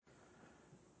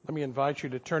Let me invite you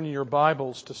to turn in your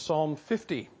Bibles to Psalm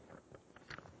 50.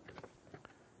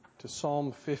 To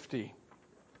Psalm 50.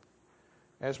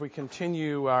 As we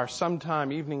continue our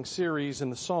sometime evening series in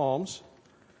the Psalms,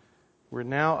 we're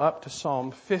now up to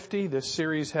Psalm 50, this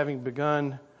series having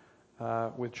begun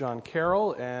with John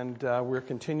Carroll, and we're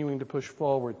continuing to push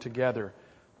forward together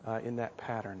in that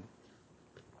pattern.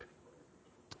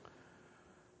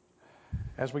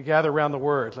 As we gather around the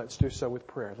Word, let's do so with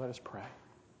prayer. Let us pray.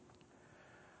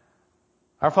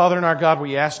 Our Father and our God,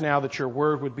 we ask now that your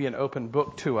Word would be an open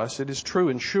book to us. It is true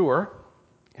and sure,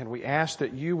 and we ask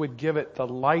that you would give it the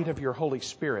light of your Holy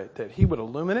Spirit, that He would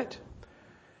illumine it,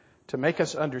 to make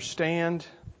us understand,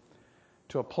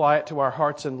 to apply it to our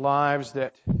hearts and lives,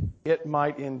 that it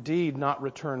might indeed not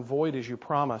return void as you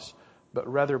promise,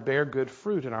 but rather bear good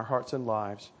fruit in our hearts and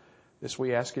lives. This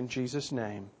we ask in Jesus'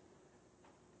 name.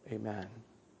 Amen.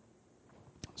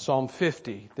 Psalm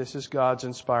 50, this is God's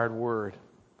inspired word.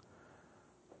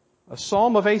 A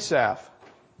psalm of Asaph.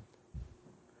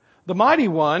 The mighty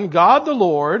one, God the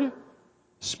Lord,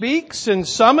 speaks and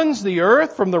summons the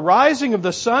earth from the rising of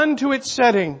the sun to its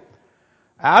setting.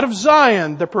 Out of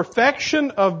Zion, the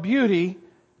perfection of beauty,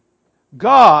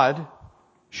 God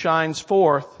shines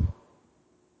forth.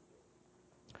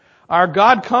 Our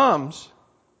God comes.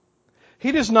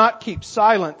 He does not keep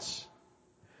silence.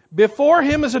 Before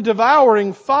Him is a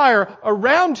devouring fire,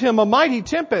 around Him a mighty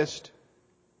tempest.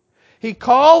 He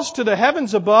calls to the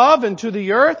heavens above and to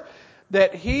the earth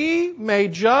that He may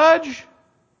judge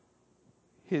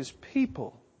His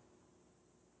people.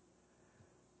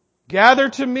 Gather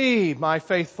to me, my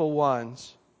faithful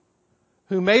ones,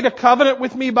 who made a covenant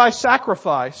with me by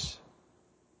sacrifice.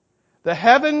 The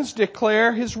heavens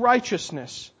declare His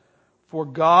righteousness, for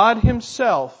God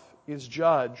Himself is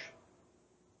judge.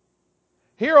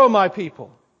 Hear, O my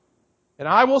people, and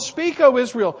I will speak, O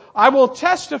Israel. I will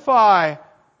testify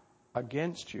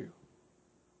against you.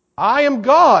 I am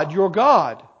God, your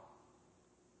God.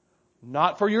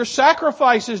 Not for your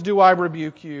sacrifices do I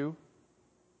rebuke you.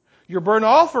 Your burnt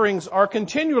offerings are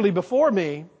continually before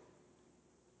me.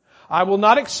 I will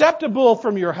not accept a bull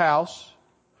from your house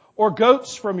or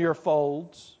goats from your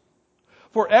folds.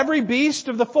 For every beast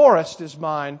of the forest is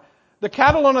mine, the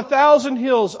cattle on 1,000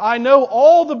 hills. I know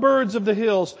all the birds of the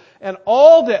hills, and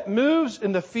all that moves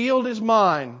in the field is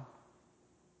mine.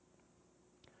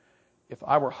 If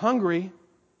I were hungry,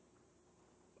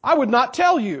 I would not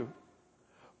tell you,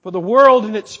 for the world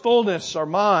and its fullness are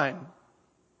mine.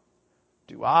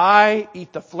 Do I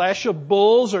eat the flesh of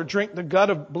bulls or drink the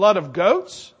blood of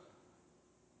goats?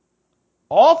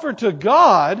 Offer to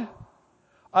God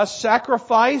a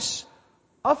sacrifice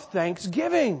of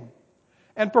thanksgiving,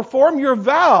 and perform your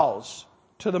vows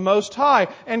to the Most High,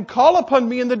 and call upon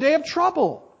me in the day of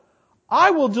trouble.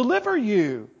 I will deliver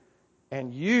you,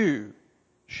 and you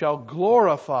shall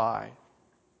glorify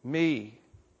me.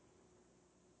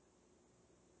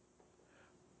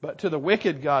 But to the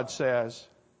wicked, God says,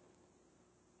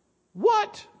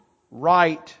 what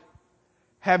right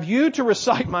have you to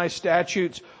recite my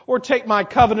statutes or take my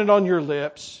covenant on your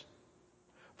lips?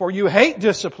 For you hate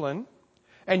discipline,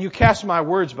 and you cast my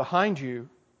words behind you.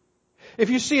 If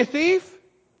you see a thief,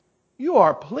 you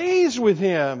are pleased with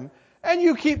him, and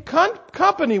you keep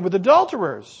company with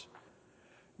adulterers.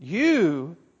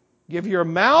 You give your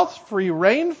mouth free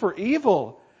rein for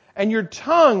evil, and your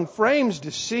tongue frames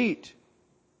deceit.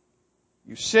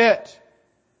 You sit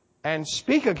and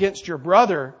speak against your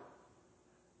brother.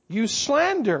 You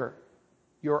slander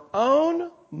your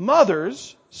own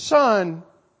mother's son.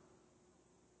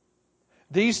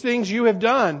 These things you have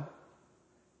done,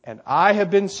 and I have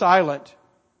been silent.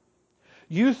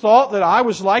 You thought that I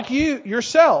was like you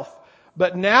yourself,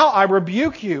 but now I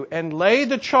rebuke you and lay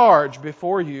the charge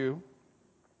before you.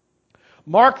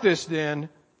 Mark this then,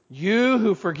 you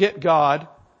who forget God,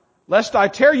 lest I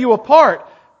tear you apart,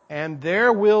 and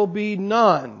there will be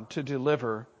none to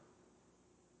deliver.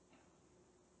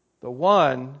 The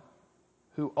one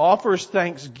who offers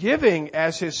thanksgiving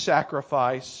as his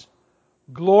sacrifice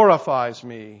glorifies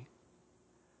me.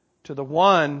 To the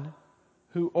one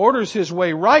who orders his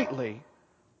way rightly,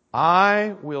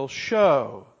 I will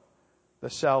show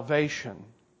the salvation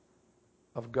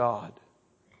of God.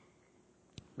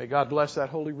 May God bless that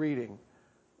holy reading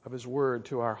of His Word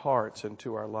to our hearts and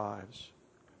to our lives.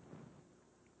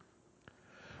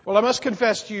 Well, I must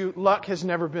confess to you, luck has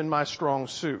never been my strong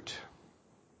suit.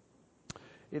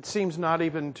 It seems not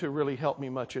even to really help me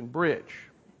much in bridge.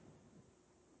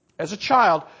 As a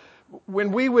child,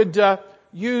 when we would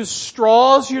use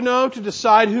straws, to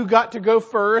decide who got to go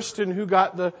first and who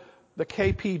got the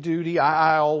KP duty,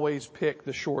 I always picked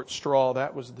the short straw.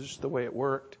 That was just the way it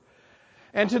worked.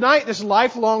 And tonight, this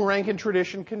lifelong Rankin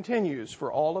tradition continues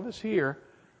for all of us here.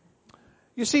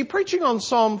 You see, preaching on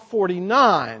Psalm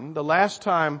 49, the last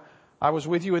time I was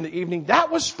with you in the evening,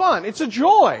 that was fun. It's a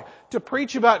joy to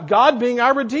preach about God being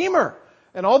our Redeemer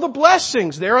and all the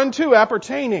blessings thereunto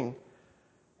appertaining.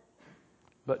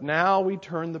 But now we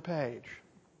turn the page.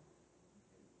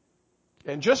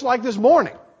 And just like this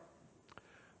morning,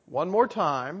 one more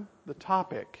time, the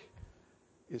topic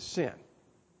is sin.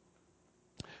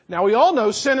 Now we all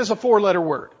know sin is a 4-letter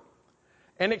word.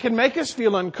 And it can make us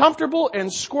feel uncomfortable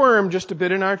and squirm just a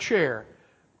bit in our chair.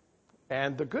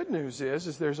 And the good news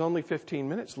is there's only 15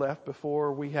 minutes left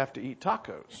before we have to eat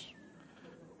tacos.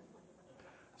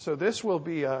 So this will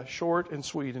be short and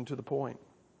sweet and to the point.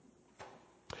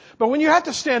 But when you have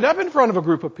to stand up in front of a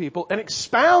group of people and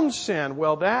expound sin,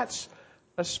 well, that's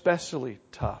especially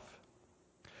tough.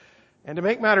 And to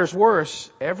make matters worse,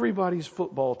 everybody's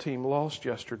football team lost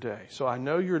yesterday. So I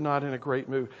know you're not in a great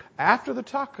mood. After the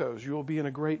tacos, you will be in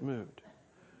a great mood.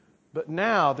 But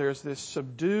now there's this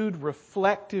subdued,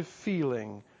 reflective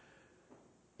feeling,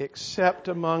 except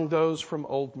among those from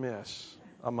Ole Miss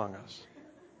among us.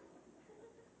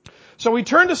 So we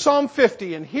turn to Psalm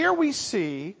 50, and here we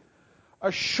see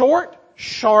a short,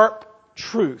 sharp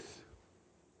truth.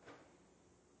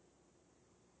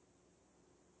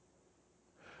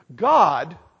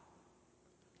 God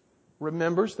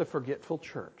remembers the forgetful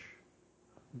church.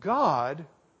 God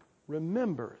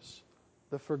remembers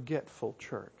the forgetful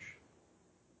church.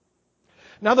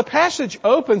 Now the passage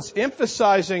opens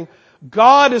emphasizing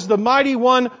God is the mighty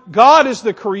one. God is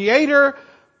the creator.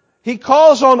 He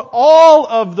calls on all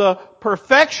of the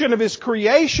perfection of His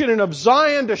creation and of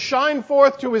Zion to shine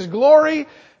forth to His glory.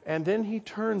 And then He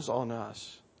turns on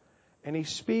us and He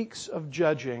speaks of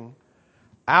judging.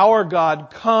 Our God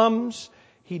comes.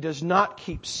 He does not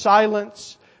keep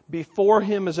silence. Before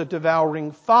Him is a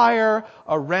devouring fire.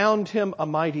 Around Him a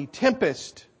mighty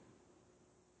tempest.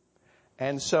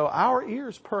 And so our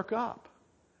ears perk up.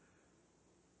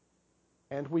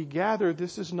 And we gather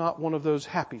this is not one of those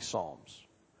happy psalms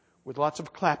with lots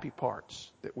of clappy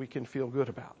parts that we can feel good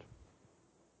about.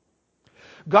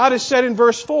 God has said in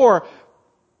verse 4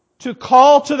 to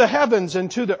call to the heavens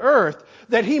and to the earth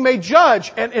that He may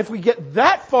judge. And if we get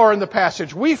that far in the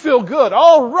passage, we feel good.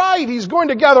 All right, He's going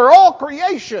to gather all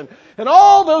creation and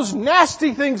all those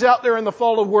nasty things out there in the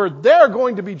fallen world. They're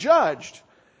going to be judged.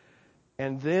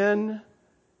 And then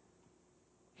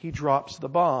He drops the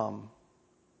bomb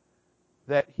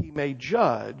that He may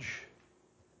judge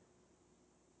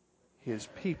His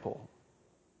people.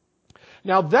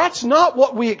 Now that's not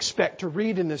what we expect to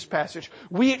read in this passage.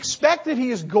 We expect that He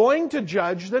is going to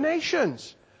judge the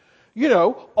nations. You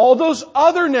know, all those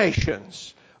other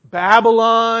nations.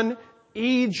 Babylon,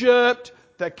 Egypt,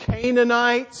 the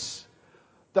Canaanites,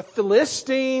 the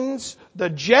Philistines, the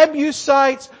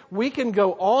Jebusites. We can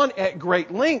go on at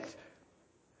great length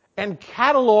and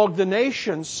catalog the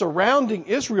nations surrounding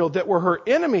Israel that were her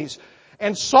enemies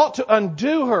and sought to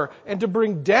undo her and to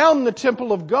bring down the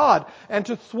temple of God and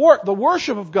to thwart the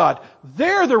worship of God.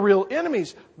 They're the real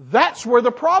enemies. That's where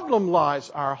the problem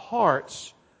lies. Our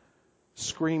hearts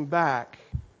scream back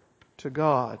to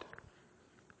God.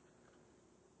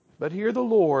 But here the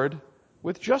Lord,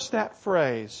 with just that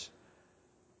phrase,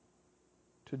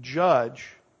 to judge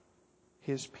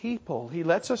His people, He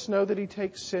lets us know that He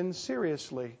takes sin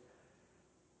seriously.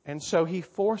 And so He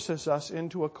forces us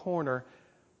into a corner,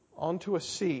 onto a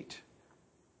seat,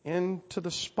 into the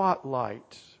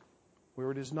spotlight where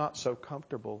it is not so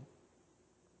comfortable.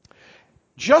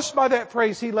 Just by that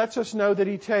phrase, He lets us know that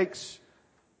He takes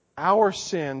our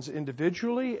sins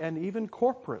individually and even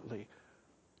corporately,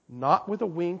 not with a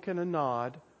wink and a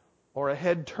nod or a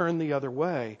head turned the other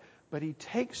way, but He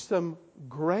takes them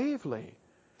gravely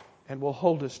and will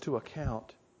hold us to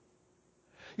account.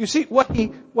 You see, what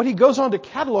he goes on to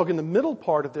catalog in the middle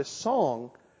part of this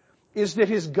song is that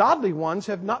His godly ones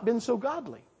have not been so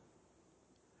godly.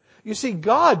 You see,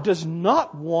 God does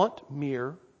not want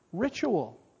mere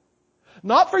ritual.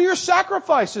 Not for your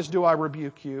sacrifices do I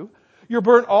rebuke you. Your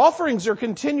burnt offerings are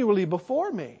continually before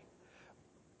me.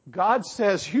 God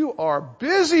says, you are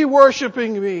busy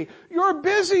worshiping me. You're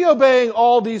busy obeying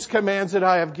all these commands that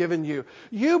I have given you.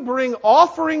 You bring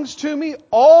offerings to me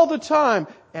all the time,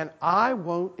 and I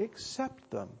won't accept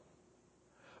them.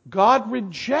 God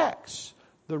rejects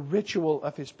the ritual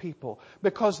of His people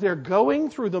because they're going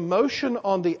through the motion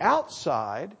on the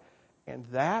outside, and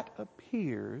that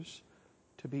appears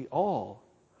to be all.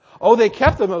 Oh, they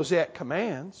kept the Mosaic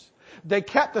commands. They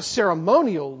kept the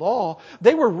ceremonial law.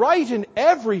 They were right in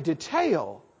every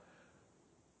detail.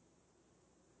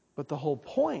 But the whole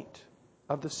point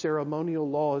of the ceremonial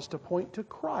law is to point to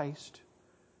Christ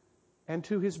and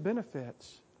to His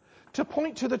benefits, to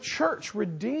point to the church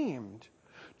redeemed,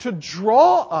 to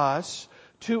draw us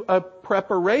to a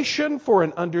preparation for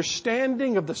an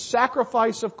understanding of the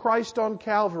sacrifice of Christ on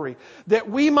Calvary, that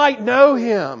we might know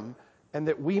Him and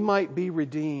that we might be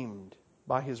redeemed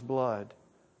by His blood.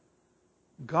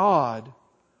 God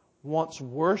wants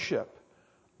worship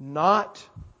not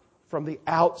from the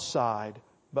outside,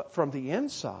 but from the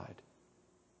inside.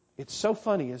 It's so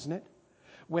funny, isn't it?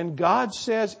 When God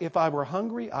says, if I were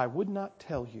hungry, I would not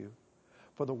tell you,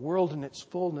 for the world and its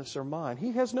fullness are mine.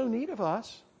 He has no need of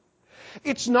us.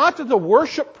 It's not that the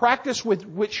worship practice with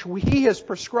which He has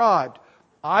prescribed,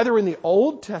 either in the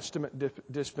Old Testament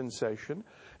dispensation,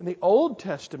 in the Old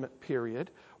Testament period,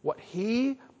 what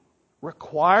He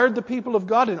required the people of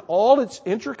God in all its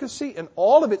intricacy and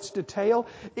all of its detail,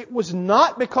 it was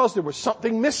not because there was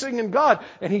something missing in God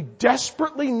and He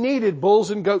desperately needed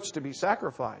bulls and goats to be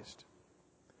sacrificed.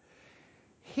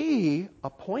 He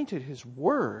appointed His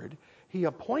word, He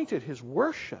appointed His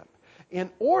worship in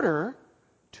order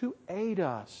to aid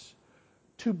us,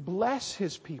 to bless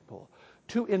His people,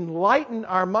 to enlighten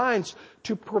our minds,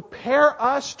 to prepare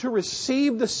us to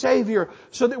receive the Savior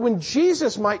so that when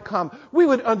Jesus might come, we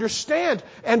would understand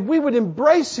and we would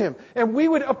embrace Him and we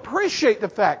would appreciate the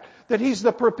fact that He's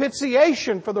the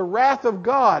propitiation for the wrath of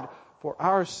God for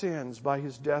our sins by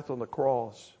His death on the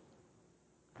cross.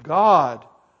 God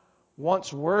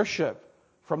wants worship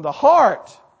from the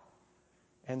heart.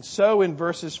 And so in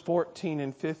verses 14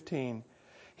 and 15,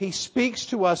 He speaks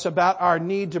to us about our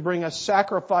need to bring a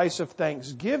sacrifice of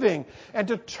thanksgiving and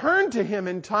to turn to Him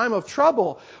in time of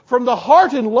trouble. From the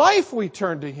heart and life we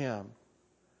turn to Him.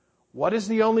 What is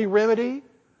the only remedy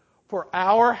for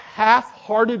our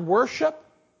half-hearted worship?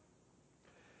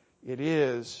 It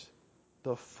is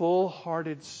the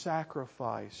full-hearted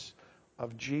sacrifice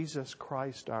of Jesus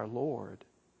Christ our Lord.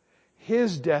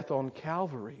 His death on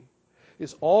Calvary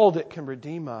is all that can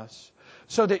redeem us,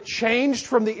 so that changed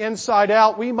from the inside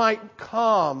out, we might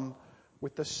come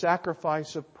with the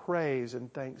sacrifice of praise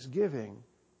and thanksgiving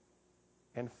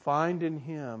and find in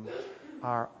Him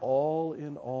our all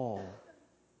in all.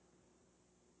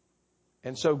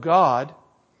 And so God,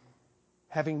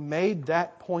 having made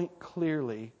that point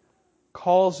clearly,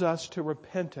 calls us to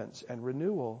repentance and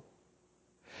renewal.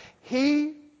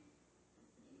 He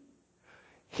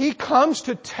comes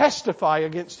to testify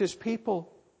against His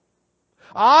people.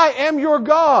 I am your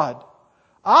God.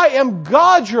 I am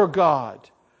God your God.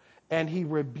 And He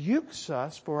rebukes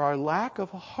us for our lack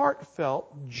of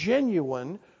heartfelt,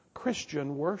 genuine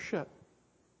Christian worship.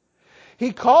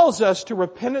 He calls us to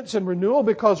repentance and renewal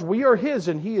because we are His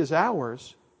and He is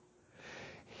ours.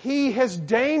 He has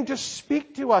deigned to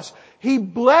speak to us. He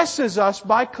blesses us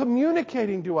by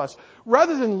communicating to us.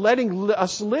 Rather than letting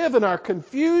us live in our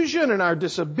confusion and our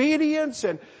disobedience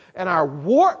and our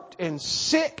warped and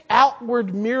sick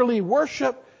outward merely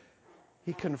worship,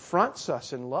 He confronts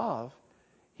us in love.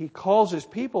 He calls His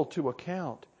people to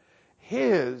account.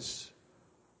 His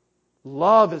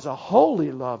love is a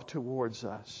holy love towards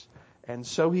us. And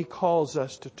so He calls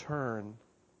us to turn.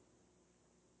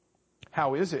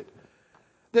 How is it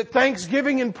that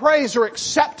thanksgiving and praise are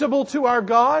acceptable to our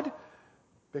God?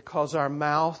 Because our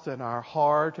mouth and our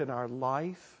heart and our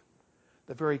life,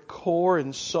 the very core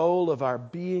and soul of our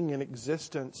being and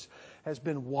existence, has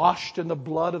been washed in the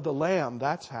blood of the Lamb.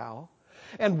 That's how.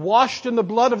 And washed in the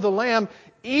blood of the Lamb,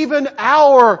 even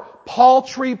our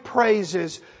paltry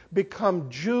praises become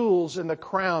jewels in the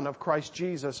crown of Christ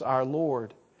Jesus our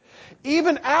Lord.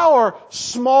 Even our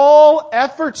small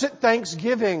efforts at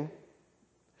thanksgiving,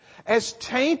 as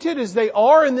tainted as they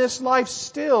are in this life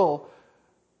still,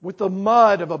 with the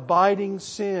mud of abiding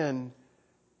sin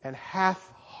and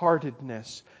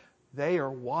half-heartedness, they are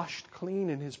washed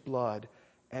clean in His blood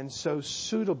and so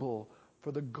suitable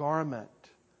for the garment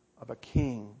of a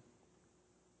king.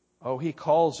 Oh, He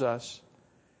calls us.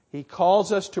 He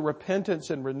calls us to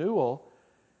repentance and renewal.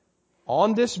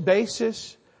 On this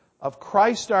basis of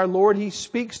Christ our Lord, He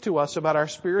speaks to us about our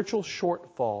spiritual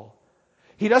shortfall.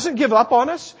 He doesn't give up on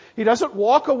us. He doesn't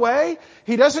walk away.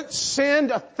 He doesn't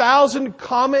send 1,000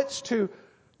 comets to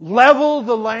level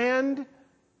the land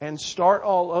and start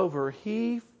all over.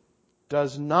 He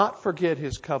does not forget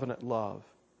His covenant love.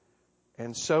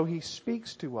 And so He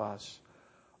speaks to us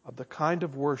of the kind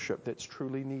of worship that's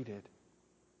truly needed.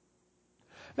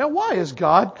 Now, why is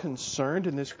God concerned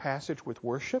in this passage with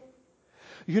worship?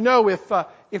 You know,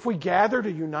 if we gathered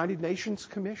a United Nations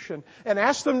Commission and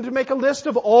asked them to make a list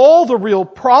of all the real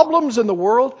problems in the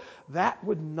world, that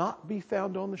would not be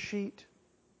found on the sheet.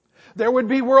 There would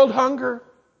be world hunger.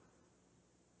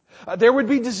 There would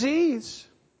be disease.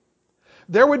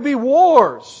 There would be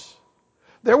wars.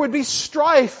 There would be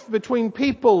strife between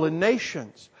people and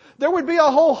nations. There would be a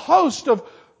whole host of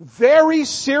very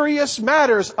serious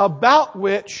matters about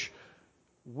which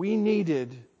we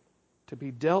needed to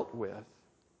be dealt with.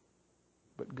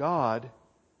 But God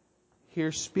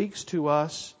here speaks to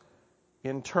us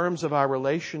in terms of our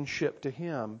relationship to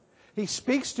Him. He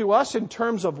speaks to us in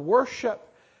terms of worship,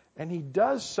 and He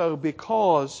does so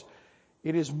because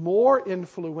it is more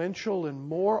influential and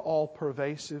more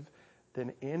all-pervasive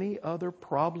than any other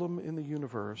problem in the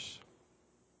universe.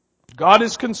 God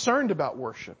is concerned about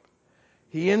worship.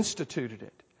 He instituted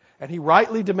it, and He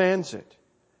rightly demands it.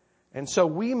 And so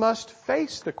we must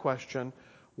face the question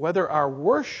whether our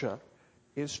worship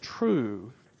is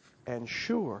true and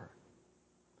sure.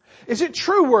 Is it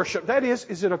true worship? That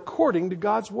is it according to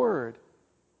God's Word?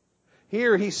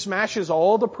 Here He smashes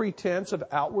all the pretense of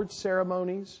outward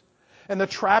ceremonies and the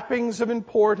trappings of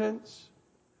importance.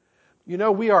 You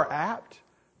know, we are apt,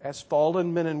 as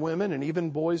fallen men and women, and even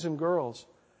boys and girls,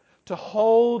 to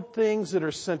hold things that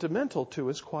are sentimental to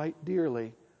us quite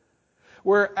dearly.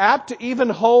 We're apt to even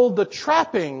hold the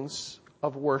trappings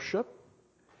of worship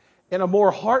in a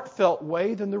more heartfelt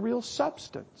way than the real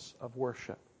substance of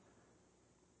worship.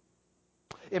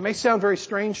 It may sound very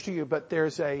strange to you, but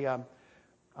there's a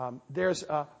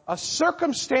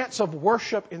circumstance of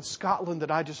worship in Scotland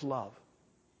that I just love.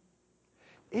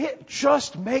 It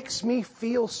just makes me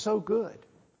feel so good.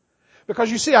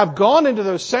 Because you see, I've gone into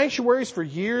those sanctuaries for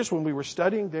years when we were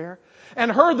studying there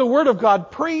and heard the Word of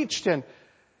God preached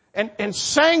and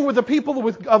sang with the people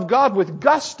of God with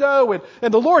gusto.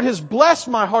 And the Lord has blessed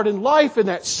my heart and life in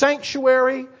that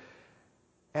sanctuary.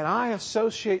 And I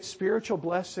associate spiritual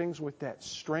blessings with that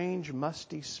strange,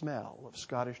 musty smell of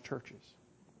Scottish churches.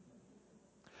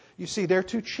 You see, they're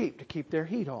too cheap to keep their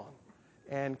heat on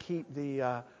and keep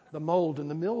the mold and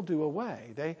the mildew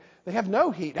away. They have no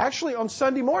heat. Actually, on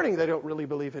Sunday morning, they don't really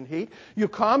believe in heat. You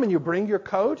come and you bring your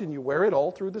coat and you wear it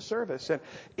all through the service. And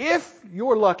if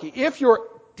you're lucky, if your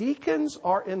deacons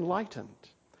are enlightened,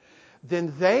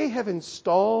 then they have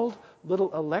installed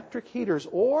little electric heaters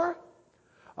or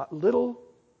little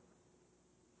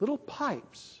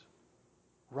pipes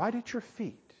right at your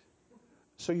feet.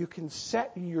 So you can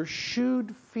set your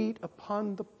shoed feet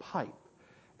upon the pipe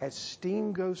as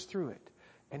steam goes through it.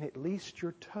 And at least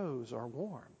your toes are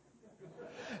warm.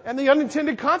 And the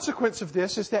unintended consequence of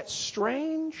this is that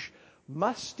strange,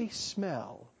 musty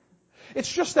smell.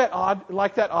 It's just that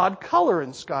odd color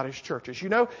in Scottish churches. You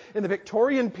know, in the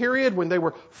Victorian period when they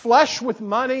were flush with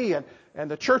money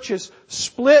and the churches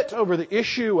split over the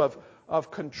issue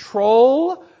of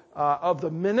control of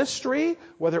the ministry,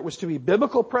 whether it was to be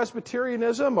biblical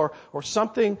Presbyterianism or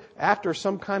something after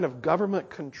some kind of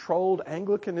government-controlled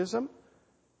Anglicanism,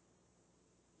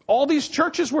 all these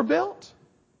churches were built.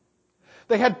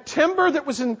 They had timber that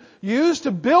was used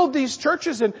to build these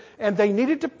churches and they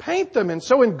needed to paint them. And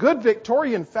so in good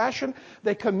Victorian fashion,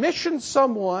 they commissioned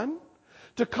someone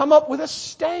to come up with a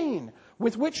stain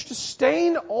with which to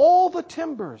stain all the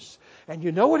timbers. And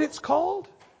you know what it's called?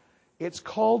 It's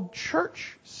called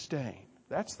church stain.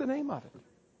 That's the name of it.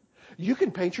 You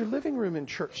can paint your living room in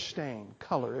church stain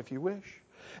color if you wish.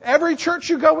 Every church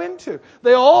you go into,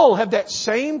 they all have that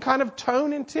same kind of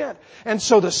tone and tint. And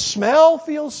so the smell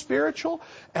feels spiritual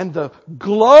and the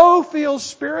glow feels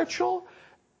spiritual.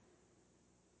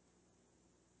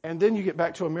 And then you get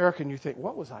back to America and you think,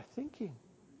 what was I thinking?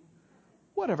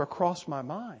 Whatever crossed my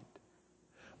mind?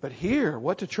 But here,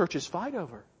 what do churches fight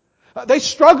over? They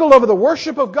struggle over the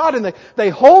worship of God and they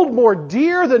hold more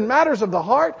dear than matters of the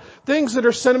heart things that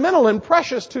are sentimental and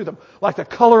precious to them, like the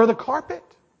color of the carpet.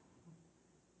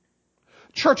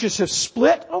 Churches have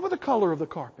split over the color of the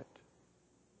carpet.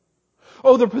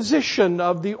 Over the position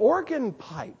of the organ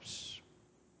pipes.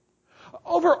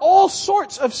 Over all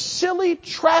sorts of silly,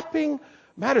 trapping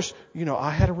matters. You know,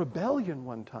 I had a rebellion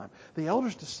one time. The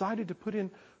elders decided to put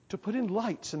in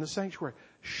lights in the sanctuary.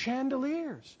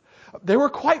 Chandeliers. They were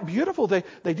quite beautiful. They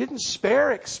didn't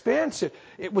spare expense.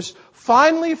 It was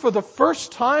finally, for the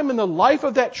first time in the life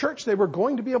of that church, they were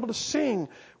going to be able to sing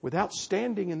without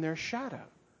standing in their shadow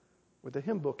with a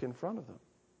hymn book in front of them.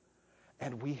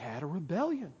 And we had a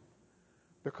rebellion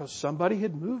because somebody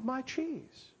had moved my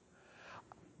cheese.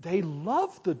 They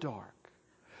loved the dark.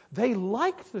 They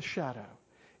liked the shadow.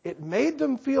 It made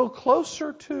them feel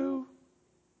closer to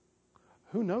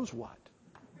who knows what.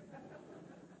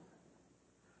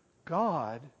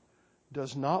 God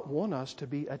does not want us to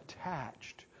be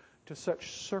attached to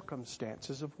such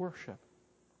circumstances of worship.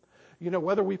 You know,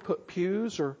 whether we put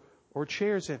pews or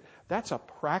chairs in, that's a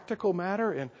practical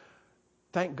matter, and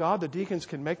thank God the deacons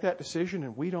can make that decision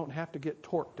and we don't have to get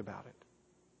torqued about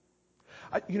it.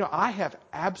 I have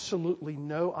absolutely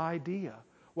no idea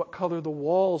what color the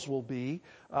walls will be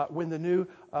when the new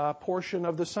portion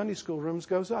of the Sunday school rooms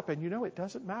goes up. And it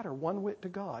doesn't matter one whit to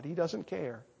God. He doesn't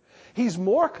care. He's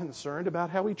more concerned about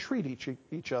how we treat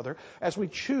each other as we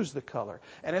choose the color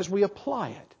and as we apply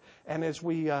it and as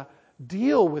we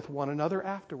deal with one another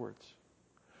afterwards.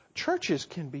 Churches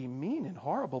can be mean and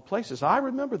horrible places. I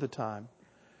remember the time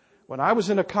when I was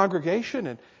in a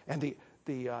congregation and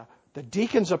the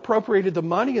deacons appropriated the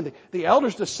money and the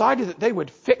elders decided that they would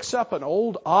fix up an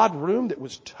old odd room that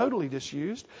was totally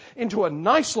disused into a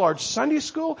nice large Sunday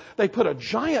school. They put a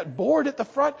giant board at the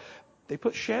front. They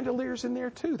put chandeliers in there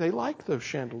too. They like those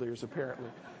chandeliers apparently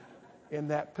in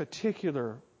that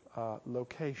particular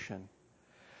location.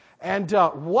 And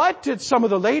what did some of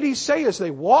the ladies say as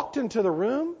they walked into the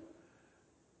room?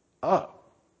 Oh,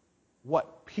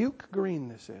 what puke green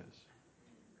this is.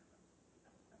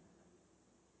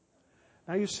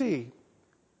 Now you see,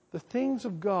 the things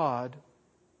of God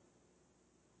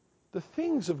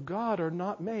are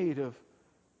not made of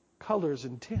colors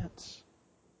and tints.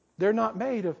 They're not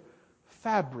made of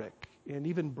fabric and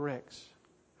even bricks.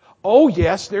 Oh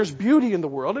yes, there's beauty in the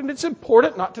world, and it's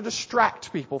important not to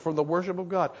distract people from the worship of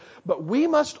God. But we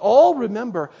must all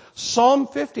remember Psalm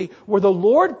 50, where the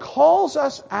Lord calls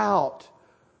us out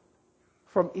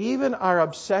from even our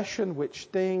obsession with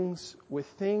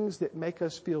things that make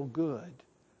us feel good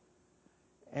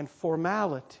and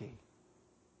formality.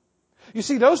 You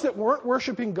see, those that weren't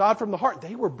worshiping God from the heart,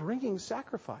 they were bringing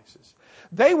sacrifices.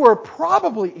 They were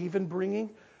probably even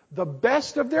bringing the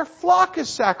best of their flock as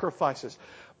sacrifices.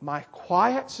 My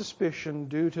quiet suspicion,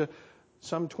 due to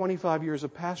some 25 years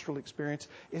of pastoral experience,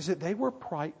 is that they were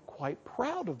quite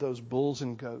proud of those bulls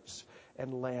and goats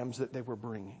and lambs that they were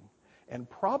bringing. And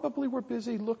probably were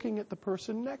busy looking at the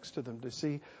person next to them to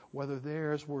see whether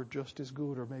theirs were just as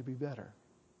good or maybe better.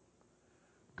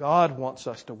 God wants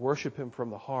us to worship Him from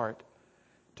the heart,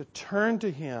 to turn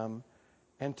to Him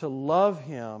and to love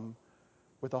Him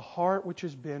with a heart which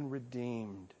has been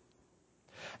redeemed.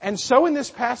 And so in this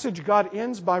passage, God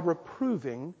ends by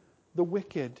reproving the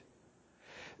wicked.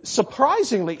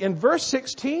 Surprisingly, in verse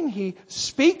 16, He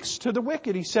speaks to the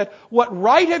wicked. He said, "What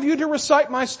right have you to recite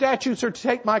my statutes or to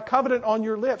take my covenant on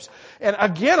your lips?" And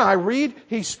again, I read,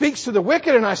 He speaks to the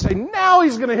wicked, and I say, now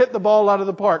He's going to hit the ball out of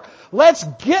the park. Let's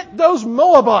get those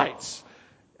Moabites.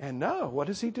 And no, what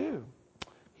does He do?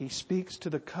 He speaks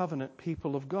to the covenant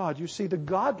people of God. You see, the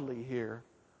godly here,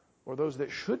 or those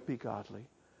that should be godly,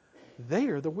 they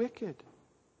are the wicked.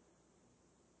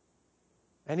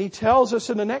 And He tells us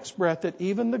in the next breath that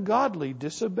even the godly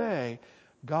disobey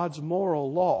God's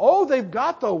moral law. Oh, they've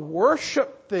got the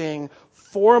worship thing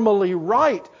formally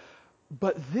right.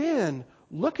 But then,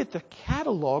 look at the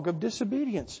catalog of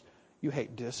disobedience. You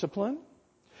hate discipline.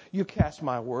 You cast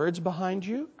my words behind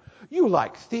you. You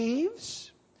like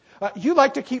thieves. You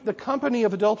like to keep the company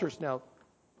of adulterers. Now,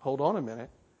 hold on a minute.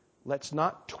 Let's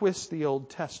not twist the Old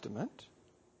Testament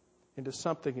into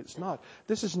something it's not.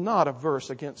 This is not a verse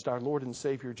against our Lord and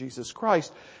Savior Jesus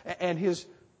Christ and His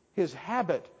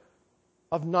habit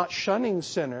of not shunning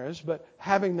sinners, but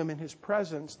having them in His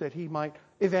presence that He might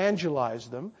evangelize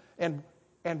them and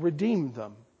redeem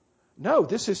them. No,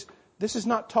 this is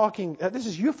not talking, this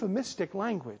is euphemistic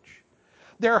language.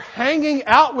 They're hanging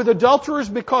out with adulterers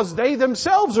because they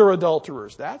themselves are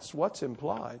adulterers. That's what's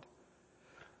implied.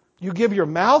 You give your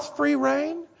mouth free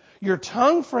rein. Your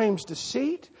tongue frames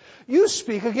deceit. You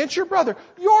speak against your brother.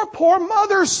 Your poor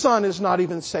mother's son is not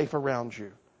even safe around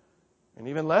you. And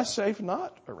even less safe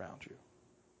not around you.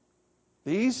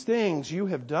 These things you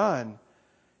have done,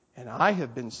 and I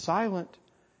have been silent,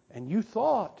 and you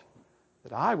thought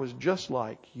that I was just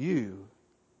like you.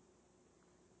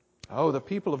 Oh, the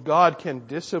people of God can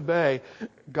disobey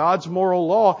God's moral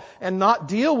law and not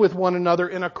deal with one another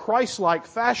in a Christ-like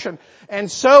fashion. And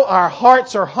so our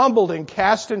hearts are humbled and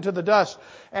cast into the dust,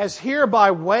 as here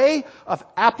by way of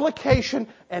application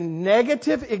and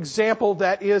negative example,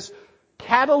 that is,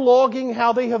 cataloging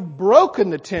how they have broken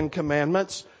the Ten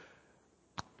Commandments,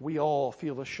 we all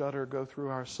feel a shudder go through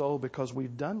our soul because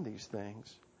we've done these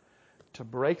things. To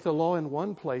break the law in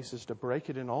one place is to break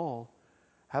it in all.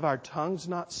 Have our tongues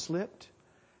not slipped?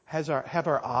 Have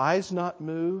our eyes not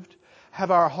moved?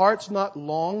 Have our hearts not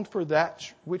longed for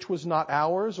that which was not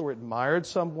ours, or admired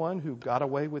someone who got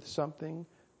away with something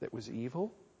that was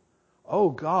evil? Oh,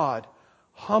 God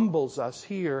humbles us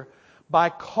here by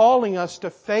calling us to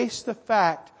face the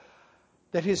fact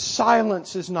that His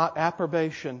silence is not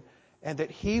approbation, and that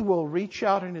He will reach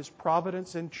out in His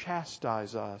providence and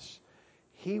chastise us.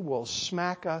 He will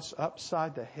smack us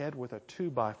upside the head with a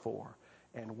 2x4.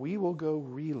 And we will go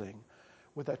reeling.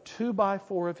 with a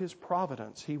 2x4 of His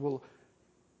providence, He will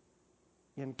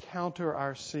encounter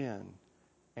our sin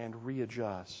and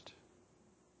readjust.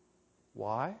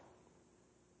 Why?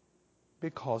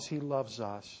 Because He loves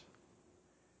us.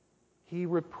 He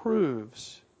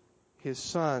reproves His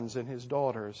sons and His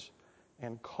daughters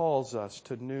and calls us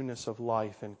to newness of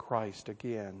life in Christ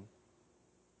again.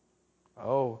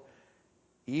 Oh,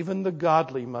 even the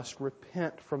godly must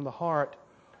repent from the heart,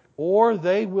 or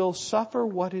they will suffer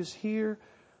what is here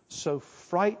so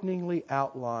frighteningly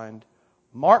outlined.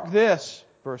 Mark this,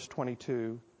 verse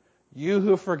 22, you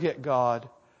who forget God,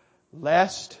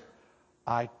 lest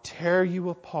I tear you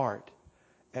apart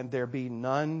and there be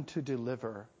none to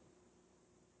deliver.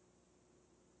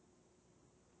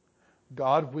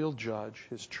 God will judge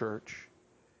His church.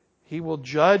 He will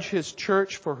judge His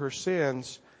church for her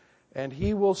sins, and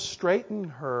He will straighten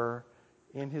her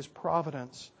in His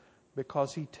providence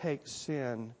because He takes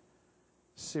sin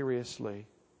seriously.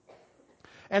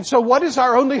 And so what is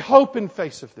our only hope in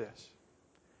face of this?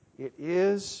 It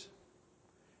is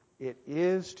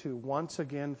to once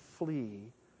again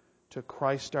flee to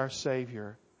Christ our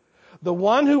Savior. The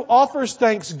one who offers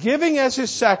thanksgiving as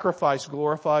his sacrifice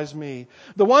glorifies me.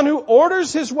 The one who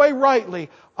orders his way rightly,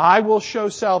 I will show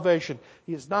salvation.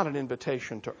 He is not an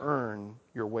invitation to earn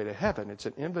your way to heaven. It's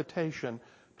an invitation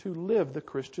to live the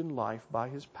Christian life by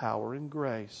His power and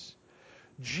grace.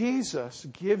 Jesus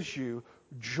gives you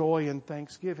joy and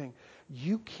thanksgiving.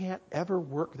 You can't ever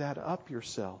work that up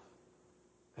yourself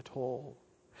at all.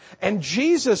 And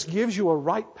Jesus gives you a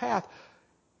right path.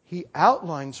 He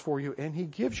outlines for you and He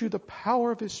gives you the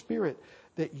power of His Spirit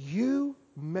that you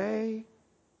may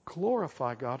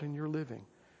glorify God in your living.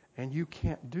 And you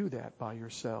can't do that by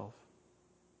yourself.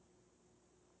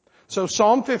 So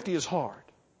Psalm 50 is hard.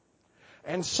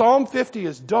 And Psalm 50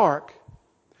 is dark.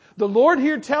 The Lord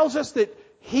here tells us that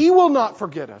He will not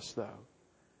forget us, though.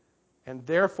 And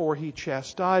therefore He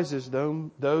chastises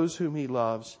those whom He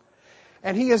loves.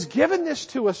 And He has given this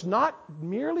to us not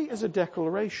merely as a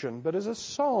declaration, but as a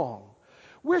song.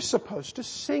 We're supposed to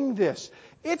sing this.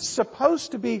 It's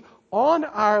supposed to be on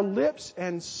our lips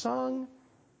and sung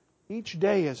each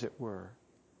day, as it were,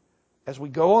 as we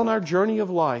go on our journey of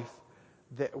life,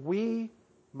 that we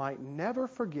might never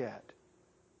forget,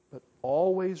 but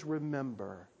always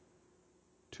remember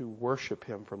to worship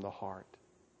Him from the heart.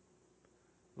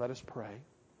 Let us pray.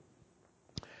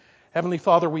 Heavenly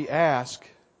Father, we ask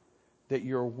that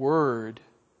Your Word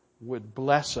would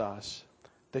bless us,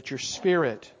 that Your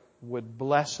Spirit would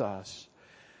bless us,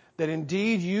 that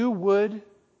indeed You would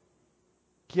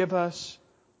give us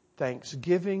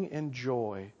thanksgiving and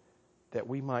joy, that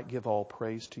we might give all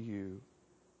praise to You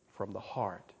from the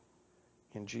heart.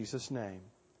 In Jesus' name,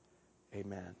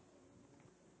 amen.